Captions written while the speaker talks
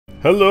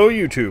Hello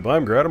YouTube,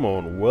 I'm Grahtimo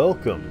and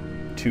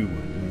welcome to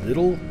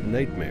Little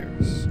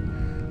Nightmares.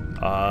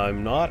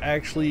 I'm not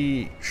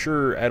actually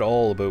sure at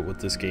all about what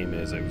this game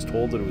is. I was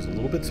told that it was a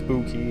little bit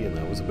spooky and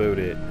that was about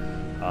it.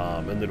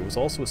 And that it was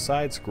also a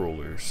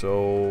side-scroller,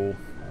 so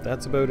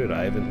that's about it.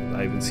 I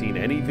haven't seen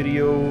any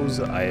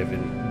videos, I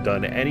haven't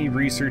done any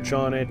research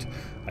on it.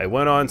 I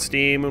went on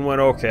Steam and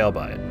went, okay, I'll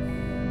buy it.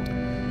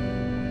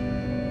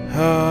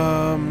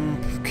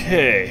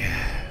 Okay.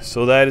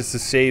 So that is the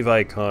save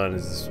icon,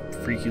 is this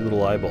freaky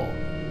little eyeball.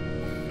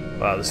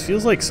 Wow, this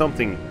feels like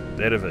something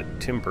out of a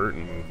Tim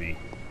Burton movie.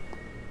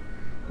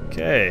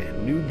 Okay,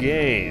 new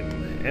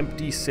game.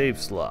 Empty save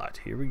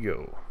slot. Here we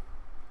go.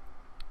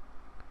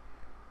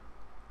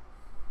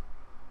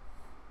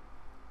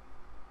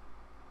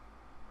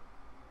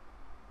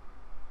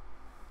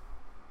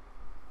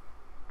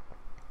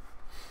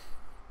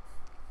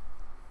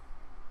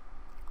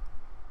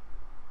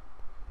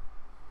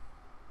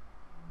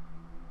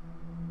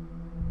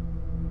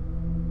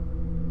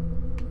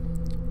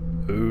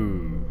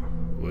 Ooh,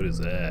 what is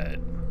that?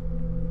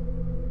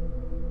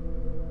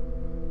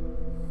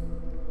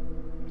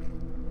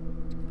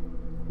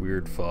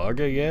 Weird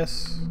fog, I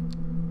guess?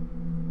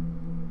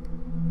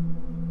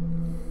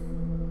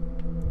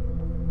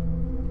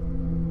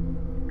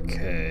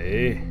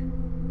 Okay.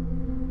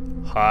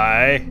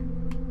 Hi.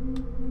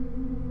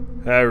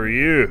 How are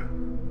you?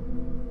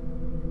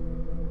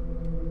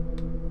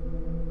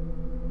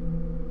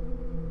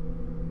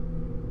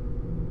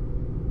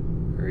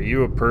 Are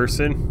you a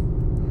person?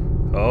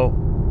 Oh,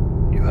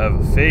 you have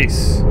a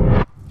face.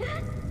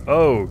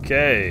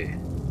 Okay.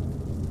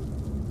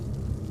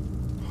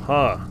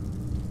 Huh.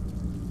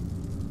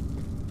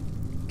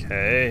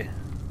 Okay.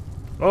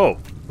 Oh,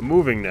 I'm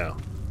moving now.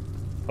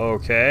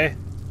 Okay.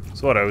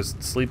 So what, I was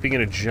sleeping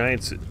in a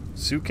giant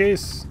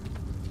suitcase?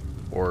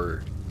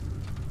 Or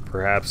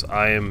perhaps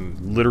I am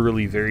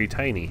literally very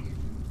tiny.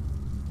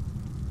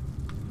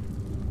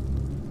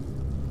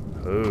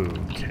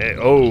 Okay.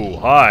 Oh,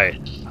 hi.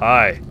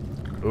 Hi.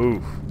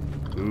 Ooh.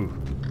 Ooh.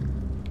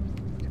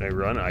 Can I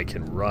run? I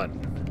can run.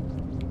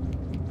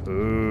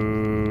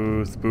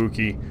 Ooh,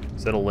 spooky.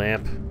 Is that a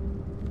lamp?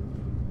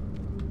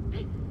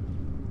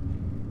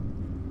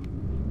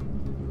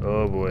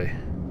 Oh boy.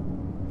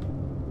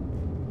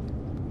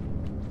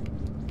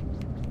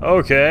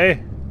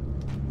 Okay.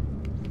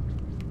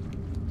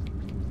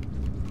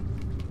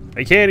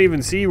 I can't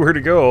even see where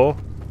to go.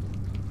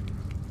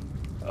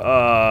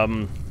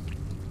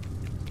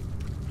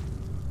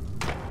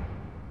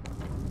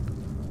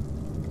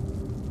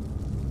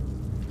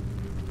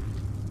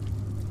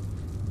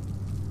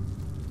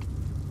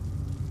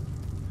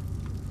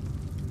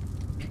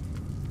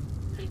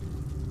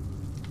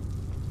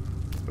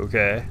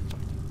 Okay.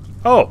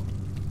 Oh!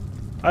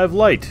 I have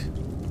light.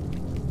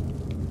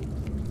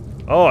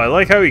 Oh, I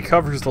like how he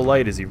covers the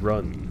light as he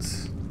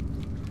runs.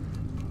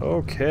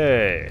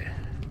 Okay.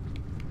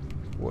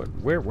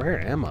 Where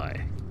am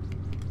I?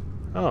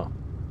 Oh.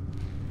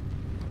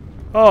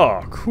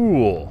 Oh,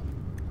 cool.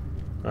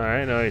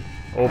 Alright, now I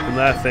open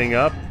that thing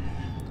up.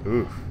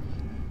 Oof.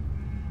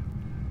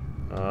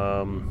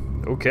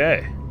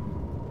 Okay.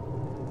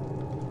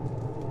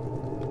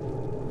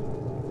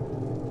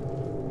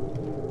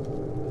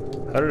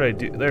 How did I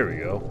do? There we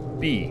go.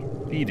 B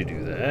to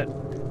do that.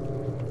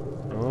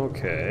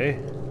 Okay.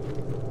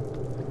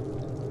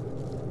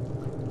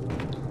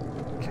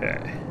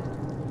 Okay.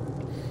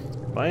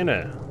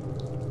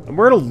 I'm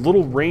wearing a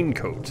little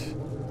raincoat.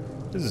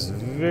 This is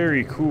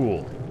very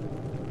cool.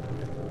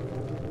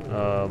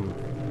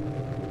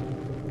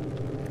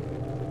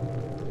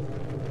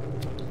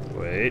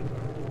 Wait.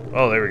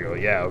 Oh, there we go.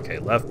 Yeah, okay.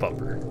 Left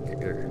bumper.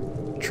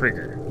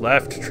 Trigger.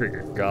 Left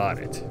trigger. Got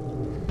it.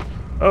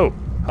 Oh,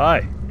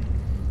 hi.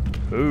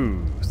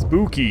 Ooh,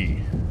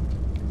 spooky.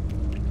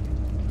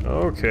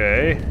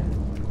 Okay.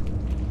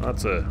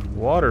 Lots of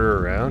water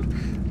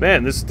around.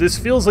 Man, this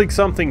feels like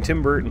something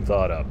Tim Burton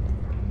thought up.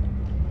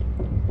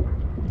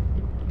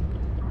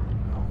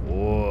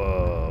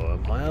 Whoa,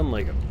 am I on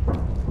like a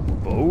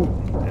boat?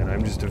 And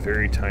I'm just a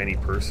very tiny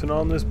person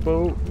on this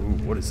boat? Ooh,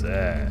 what is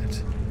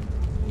that?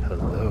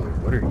 Hello,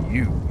 what are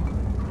you?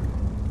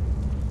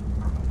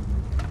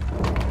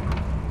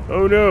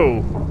 Oh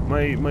no,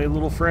 my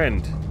little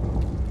friend.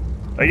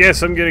 I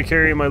guess I'm gonna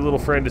carry my little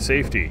friend to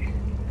safety.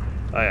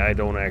 I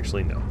don't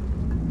actually know.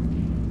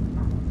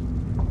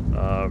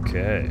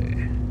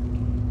 Okay.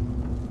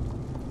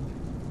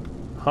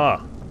 Huh.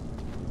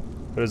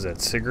 What is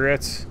that,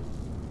 cigarettes?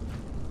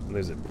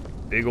 There's a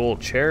big old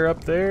chair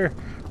up there.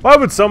 Why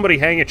would somebody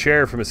hang a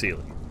chair from a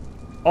ceiling?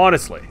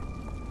 Honestly.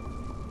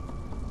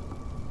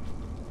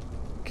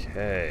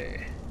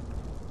 Okay.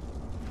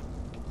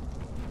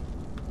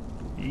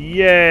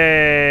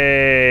 Yay!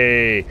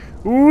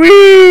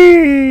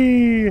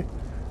 Whee!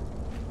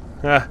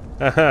 Ha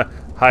ha ha!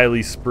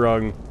 Highly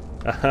sprung.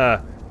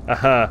 Aha!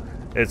 Aha!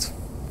 It's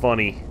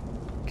funny.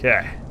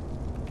 Okay.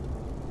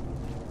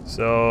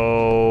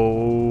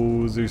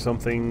 So, is there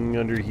something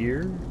under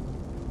here?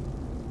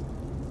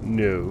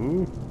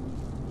 No.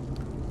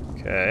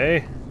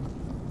 Okay.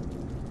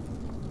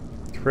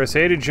 Press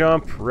A to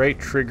jump, right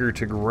trigger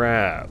to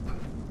grab.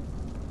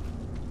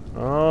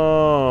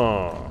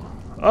 Oh.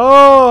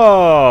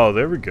 Oh,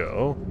 there we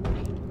go.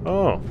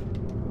 Oh.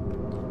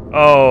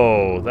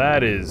 Oh,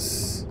 that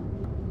is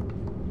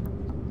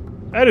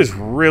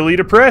really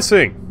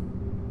depressing.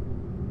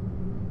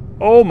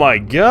 Oh my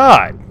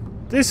god.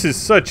 This is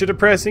such a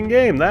depressing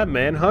game. That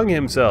man hung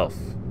himself.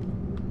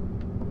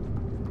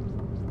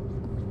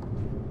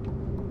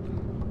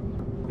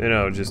 You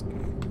know, just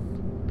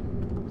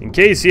in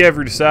case he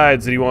ever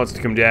decides that he wants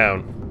to come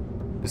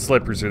down, the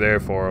slippers are there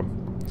for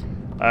him.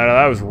 I don't know,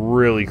 that was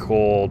really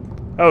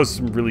cold. That was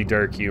some really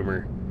dark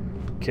humor.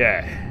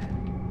 Okay.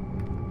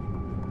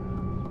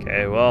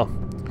 Okay, well,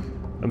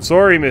 I'm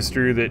sorry,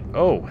 mister, that...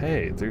 Oh,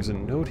 hey, there's a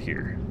note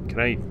here. Can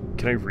I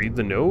read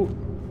the note?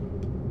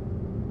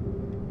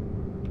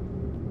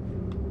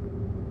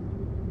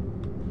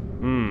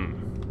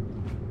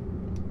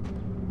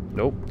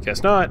 Nope,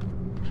 guess not.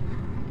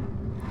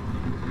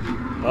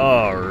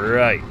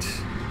 Alright.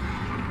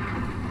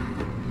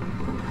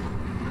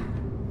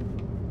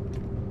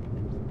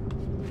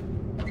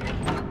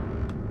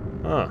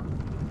 Huh.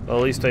 Well,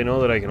 at least I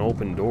know that I can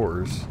open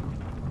doors.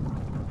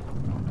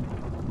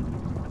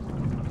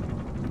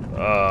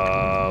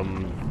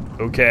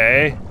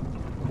 Okay.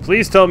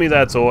 Please tell me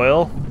that's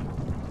oil.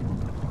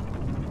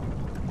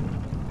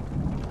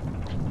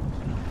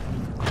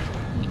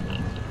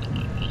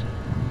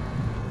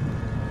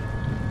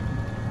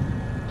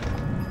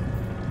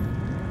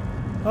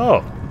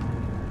 Oh.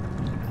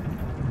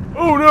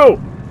 Oh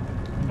no!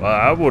 Well,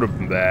 that would have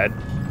been bad.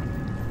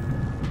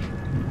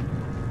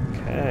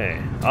 Okay.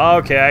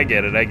 Okay, I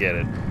get it, I get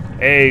it.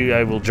 A,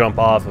 I will jump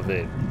off of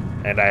it,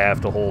 and I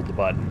have to hold the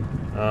button.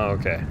 Oh,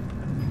 okay.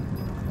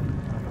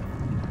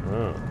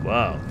 Oh,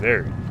 wow,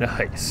 very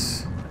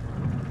nice.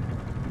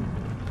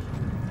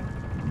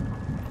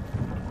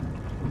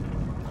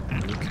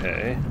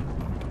 Okay.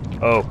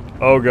 Oh,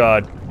 oh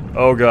god.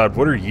 Oh god,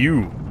 what are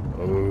you?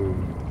 Oh.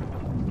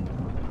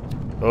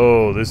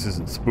 Oh, this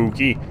isn't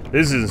spooky.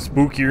 This isn't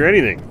spooky or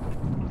anything.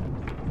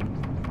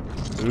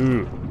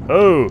 Ooh.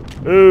 Oh.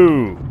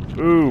 Ooh.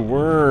 Ooh,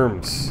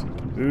 worms.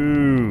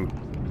 Ooh.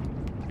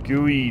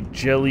 Gooey,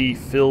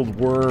 jelly-filled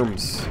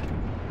worms.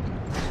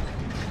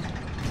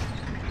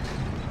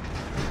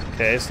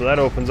 Okay, so that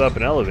opens up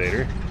an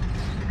elevator.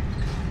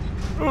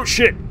 Oh,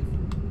 shit!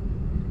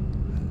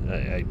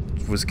 I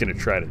was gonna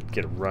try to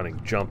get a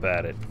running jump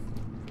at it.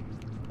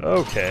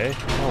 Okay.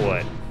 Oh,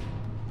 what?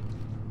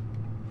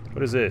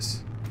 What is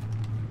this?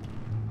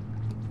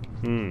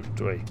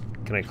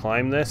 Can I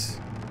climb this?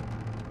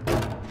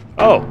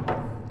 Oh!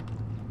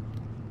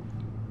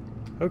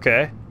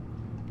 Okay.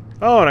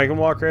 Oh, and I can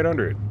walk right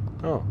under it.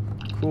 Oh,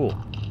 cool.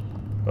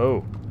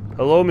 Oh.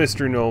 Hello,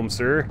 Mr. Gnome,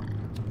 sir.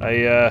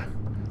 I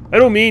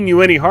don't mean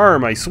you any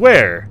harm, I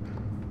swear.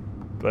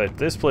 But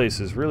this place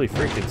is really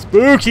freaking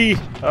spooky!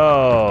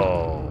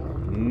 Oh,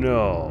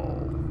 no.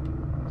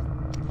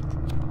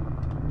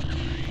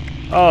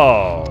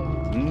 Oh,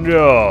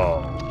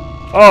 no.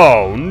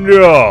 Oh,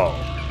 no.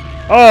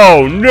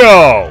 Oh,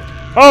 no.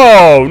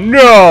 Oh,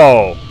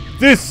 no.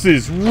 This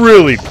is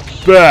really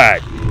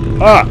bad.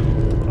 Ah.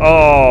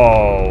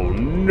 Oh,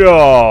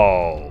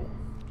 no.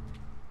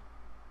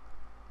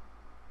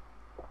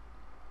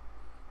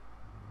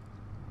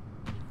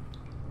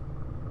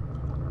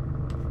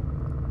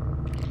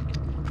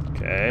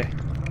 Okay.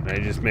 Can I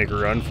just make a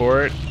run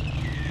for it?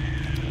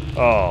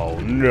 Oh,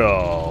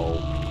 no.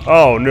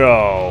 Oh,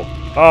 no.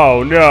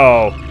 Oh,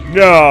 no.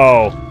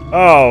 No.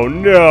 Oh,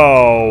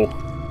 no.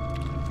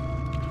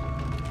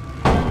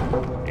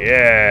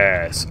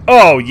 Yes.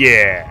 Oh,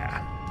 yeah.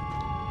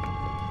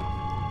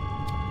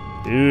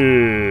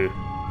 Ew.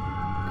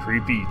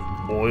 Creepy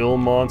oil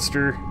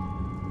monster.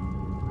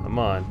 Come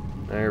on.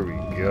 There we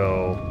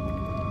go.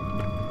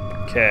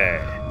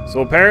 Okay. So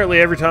apparently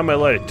every time I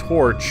light a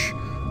torch,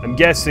 I'm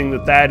guessing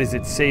that that is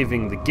it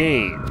saving the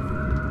game.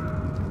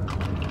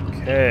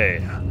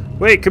 Okay.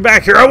 Wait, come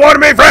back here. I want to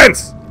make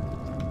friends!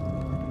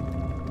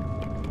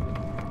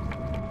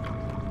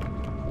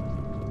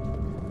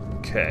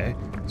 Okay.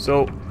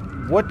 So,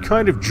 what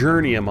kind of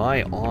journey am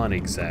I on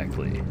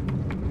exactly?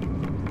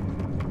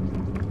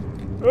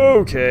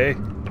 Okay.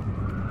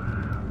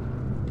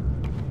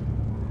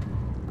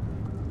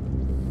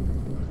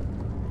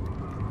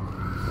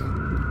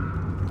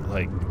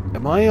 Like,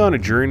 am I on a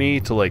journey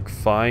to, like,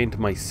 find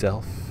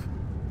myself?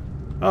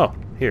 Oh,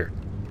 here.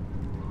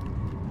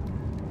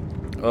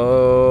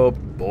 Oh,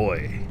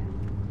 boy.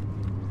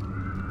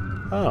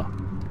 Oh.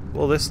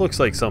 Well, this looks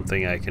like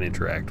something I can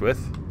interact with.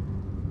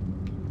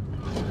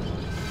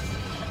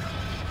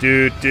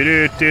 Run,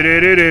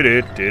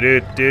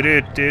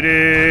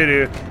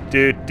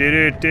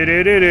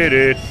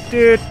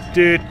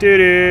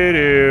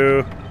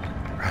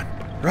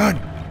 run,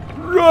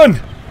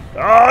 run!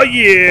 Oh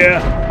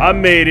yeah! I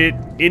made it,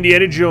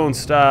 Indiana Jones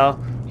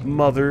style,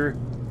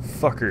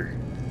 motherfucker.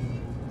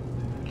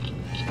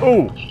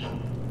 Oh,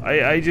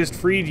 I just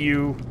freed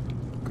you.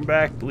 Come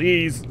back,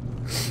 please.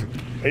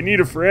 I need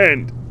a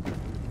friend.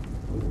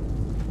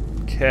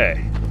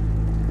 Okay.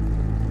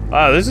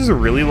 Wow, this is a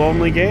really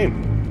lonely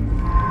game.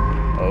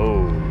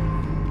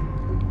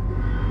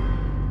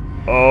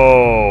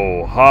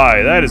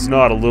 hi, that is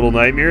not a little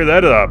nightmare.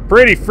 That is a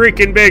pretty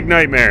freaking big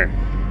nightmare.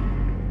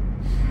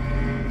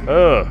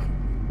 Ugh.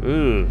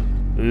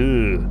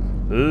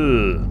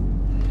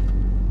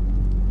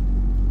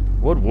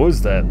 What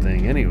was that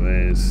thing,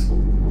 anyways?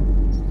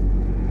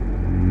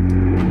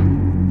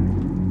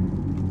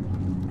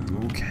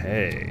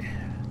 Okay.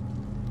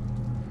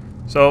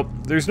 So,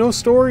 there's no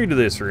story to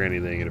this or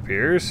anything, it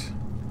appears.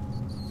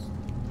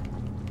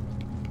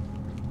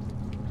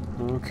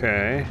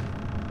 Okay.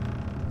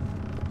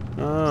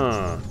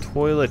 Ah,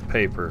 toilet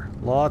paper.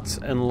 Lots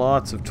and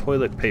lots of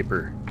toilet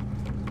paper.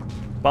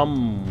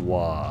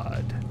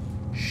 Bumwad.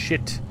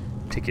 Shit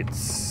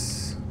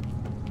tickets.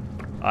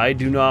 I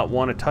do not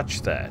want to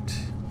touch that.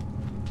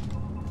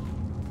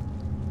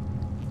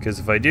 Because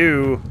if I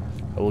do,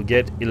 I will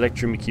get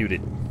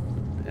electrocuted.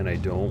 And I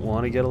don't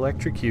want to get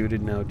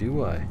electrocuted now,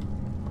 do I?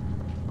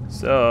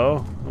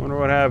 So, I wonder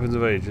what happens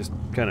if I just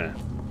kind of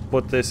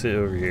put this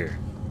over here.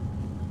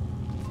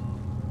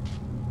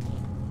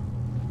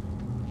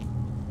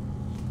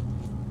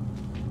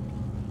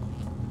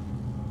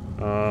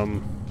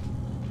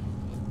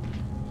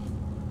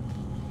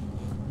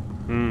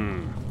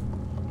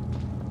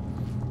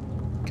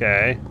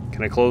 Okay,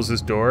 can I close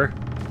this door?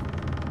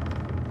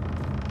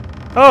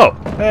 Oh,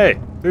 hey,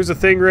 there's a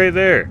thing right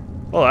there.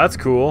 Oh, that's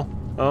cool.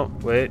 Oh,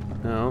 wait,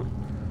 no.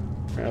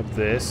 Grab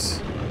this.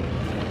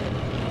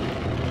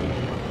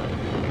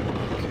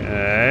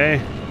 Okay.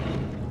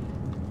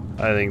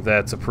 I think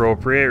that's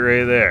appropriate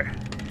right there.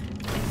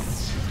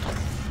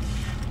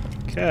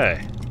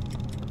 Okay.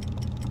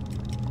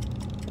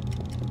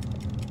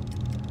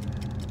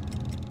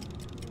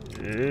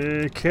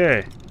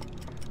 Okay.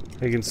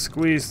 I can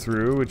squeeze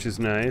through, which is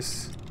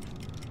nice.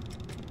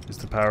 Is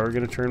the power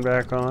gonna turn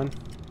back on?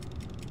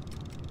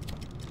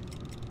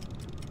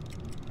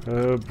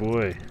 Oh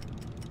boy.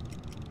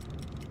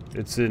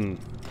 It's an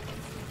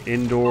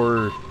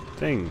indoor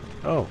thing.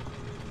 Oh.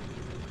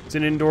 It's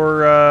an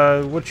indoor,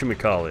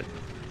 whatchamacallit?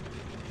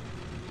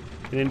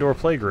 An indoor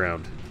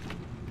playground.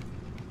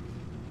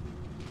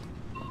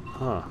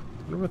 Huh.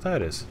 I wonder what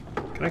that is.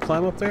 Can I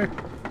climb up there?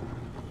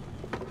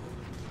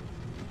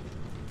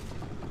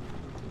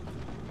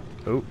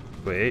 Oh,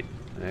 wait.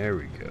 There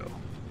we go.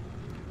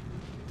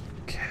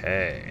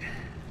 Okay.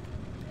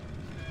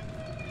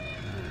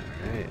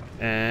 Alright.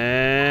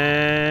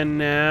 And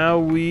now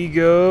we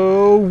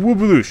go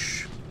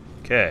whoopaloosh.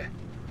 Okay.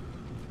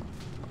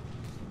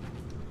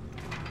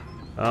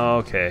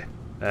 Okay.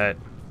 That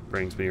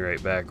brings me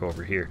right back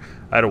over here.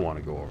 I don't want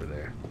to go over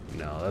there.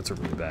 No, that's a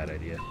really bad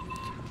idea.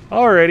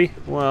 Alrighty.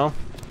 Well.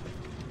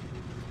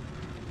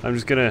 I'm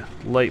just gonna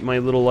light my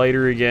little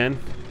lighter again.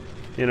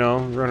 You know,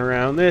 run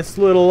around this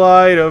little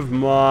light of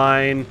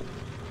mine.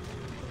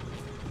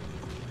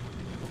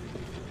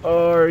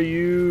 Are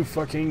you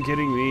fucking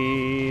kidding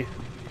me?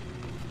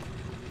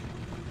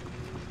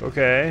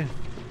 Okay.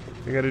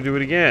 I gotta do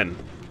it again.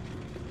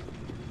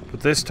 But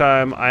this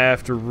time, I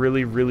have to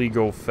really, really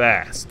go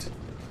fast.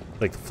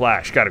 Like the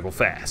Flash, gotta go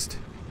fast.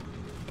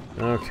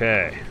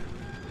 Okay.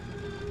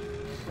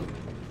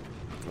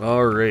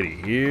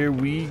 Alrighty, here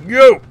we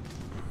go!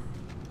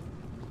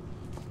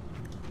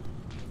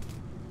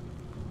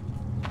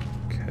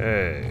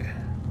 Okay.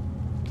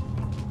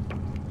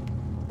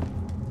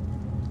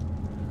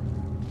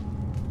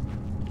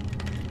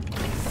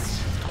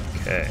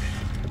 Okay.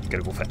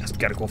 Gotta go fast.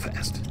 Gotta go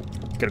fast.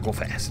 Gotta go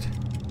fast.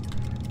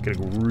 Gotta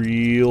go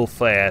real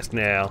fast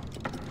now.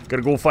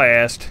 Gotta go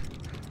fast.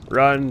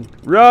 Run.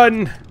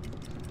 Run!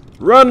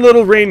 Run,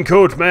 little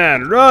raincoat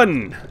man!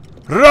 Run!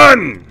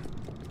 Run!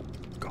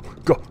 Go,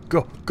 go,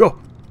 go, go!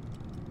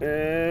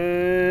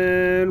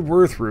 And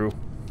we're through.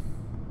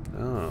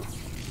 Oh.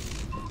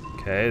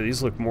 Okay,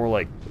 these look more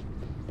like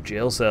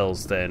jail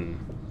cells than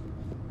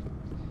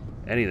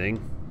anything.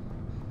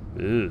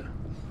 Ugh.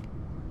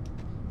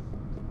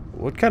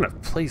 What kind of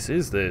place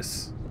is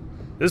this?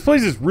 This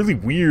place is really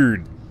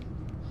weird.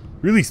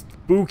 Really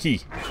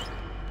spooky.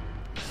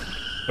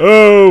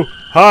 Oh,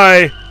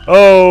 hi.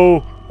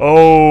 Oh,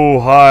 oh,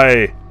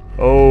 hi.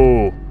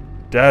 Oh,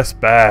 that's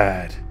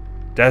bad.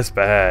 That's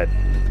bad.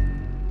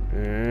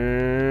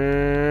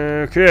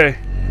 Okay.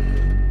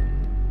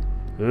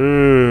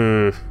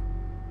 Ugh.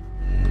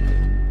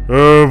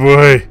 Oh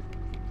boy.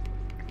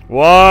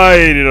 Why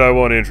did I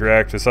want to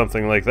interact with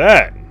something like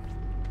that?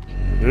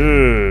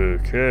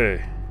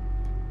 Okay.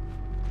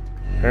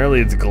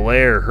 Apparently its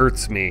glare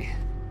hurts me.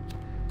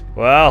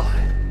 Well.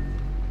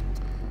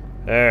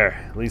 There.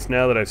 At least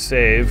now that I've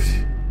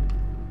saved,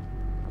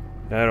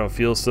 I don't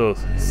feel so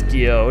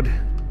scared.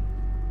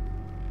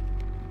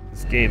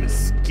 This game is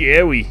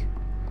scary.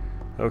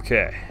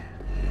 Okay.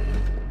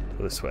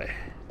 Go this way.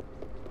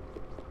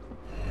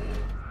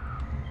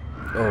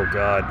 Oh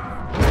god.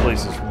 This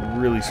place is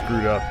really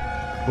screwed up.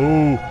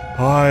 Oh,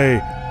 hi,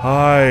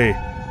 hi.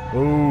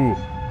 Oh,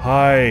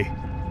 hi.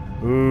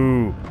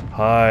 Ooh,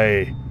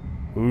 hi.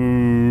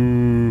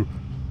 Ooh.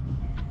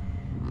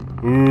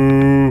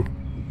 Ooh.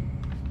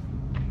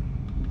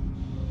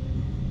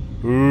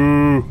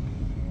 Ooh.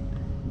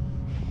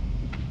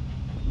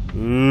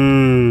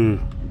 Ooh.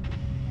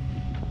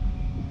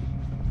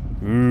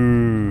 Ooh.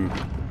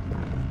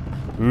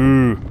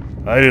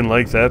 I didn't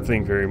like that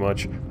thing very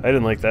much. I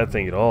didn't like that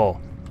thing at all.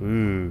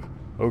 Ooh.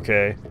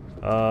 Okay.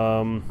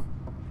 Now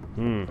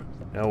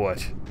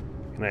what?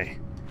 Can I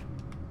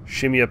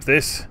shimmy up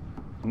this?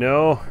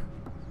 No.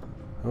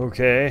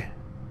 Okay.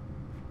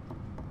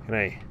 Can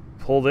I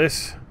pull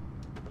this?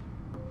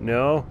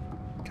 No.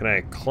 Can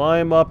I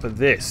climb up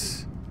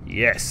this?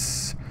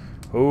 Yes.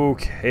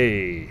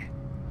 Okay.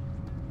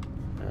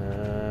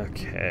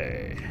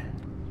 Okay.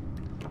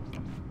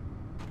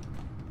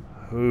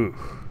 Ooh.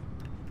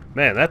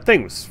 Man, that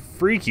thing was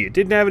freaky. It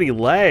didn't have any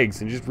legs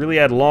and just really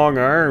had long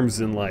arms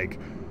and like,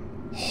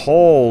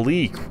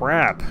 holy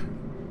crap.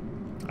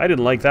 I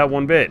didn't like that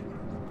one bit.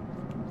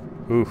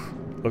 Oof.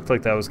 Looked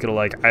like that was gonna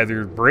like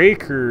either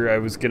break or I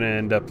was gonna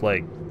end up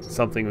like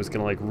something was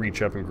gonna like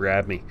reach up and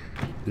grab me.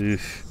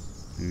 Oof.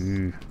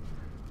 Ooh.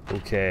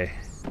 Okay.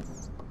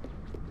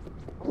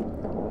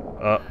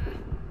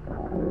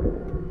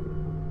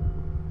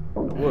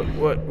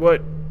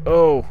 What?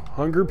 Oh,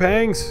 hunger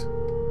pangs?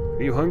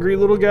 Are you hungry,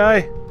 little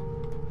guy?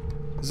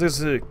 Is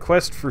this a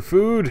quest for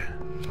food?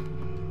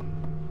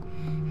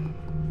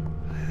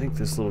 I think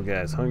this little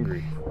guy's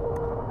hungry.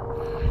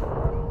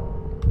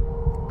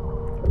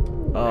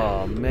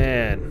 Oh,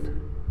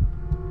 man.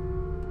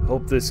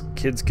 Hope this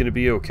kid's gonna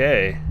be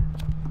okay.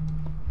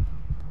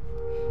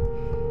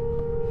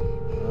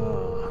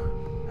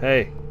 Oh.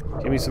 Hey,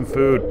 give me some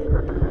food.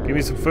 Give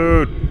me some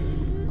food.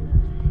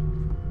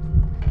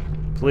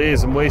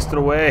 Please, I'm wasting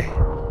away.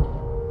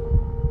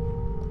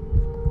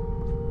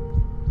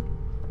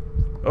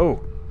 Oh,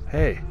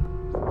 hey.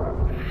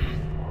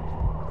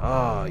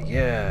 Oh,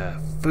 yeah.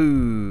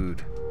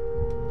 Food.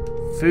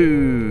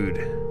 Food.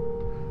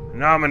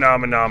 Nama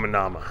nama nama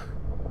nama.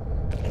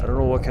 I don't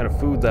know what kind of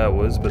food that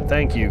was, but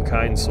thank you,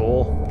 kind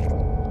soul.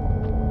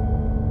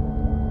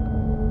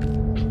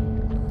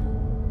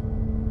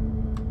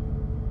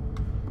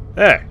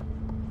 Hey,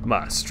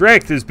 my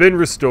strength has been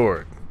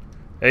restored,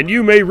 and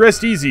you may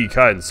rest easy,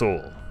 kind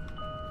soul.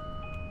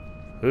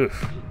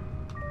 Oof.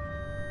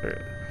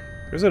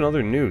 There's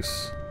another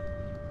noose.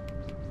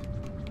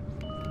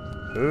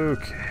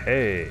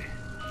 Okay.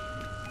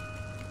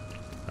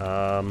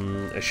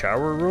 A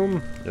shower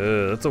room?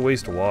 That's a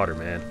waste of water,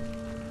 man.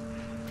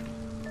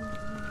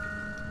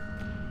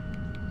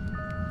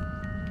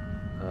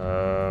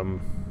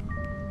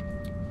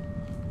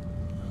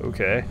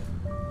 Okay.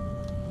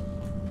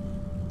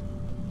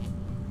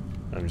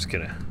 I'm just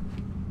gonna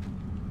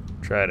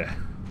try to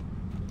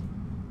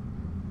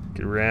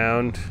get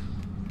around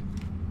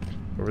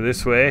over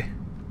this way.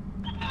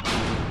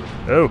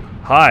 Oh,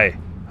 hi.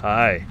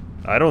 Hi.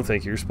 I don't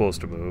think you're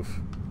supposed to move.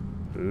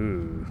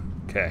 Ooh,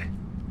 okay.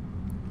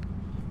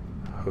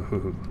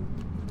 Ooh,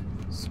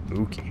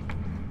 spooky.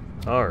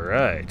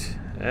 Alright,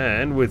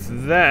 and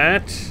with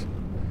that,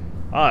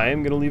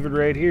 I'm gonna leave it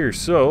right here.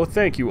 So,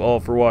 thank you all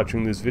for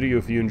watching this video.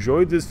 If you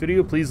enjoyed this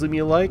video, please leave me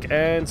a like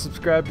and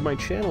subscribe to my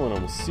channel, and I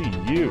will see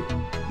you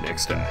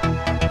next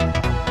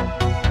time.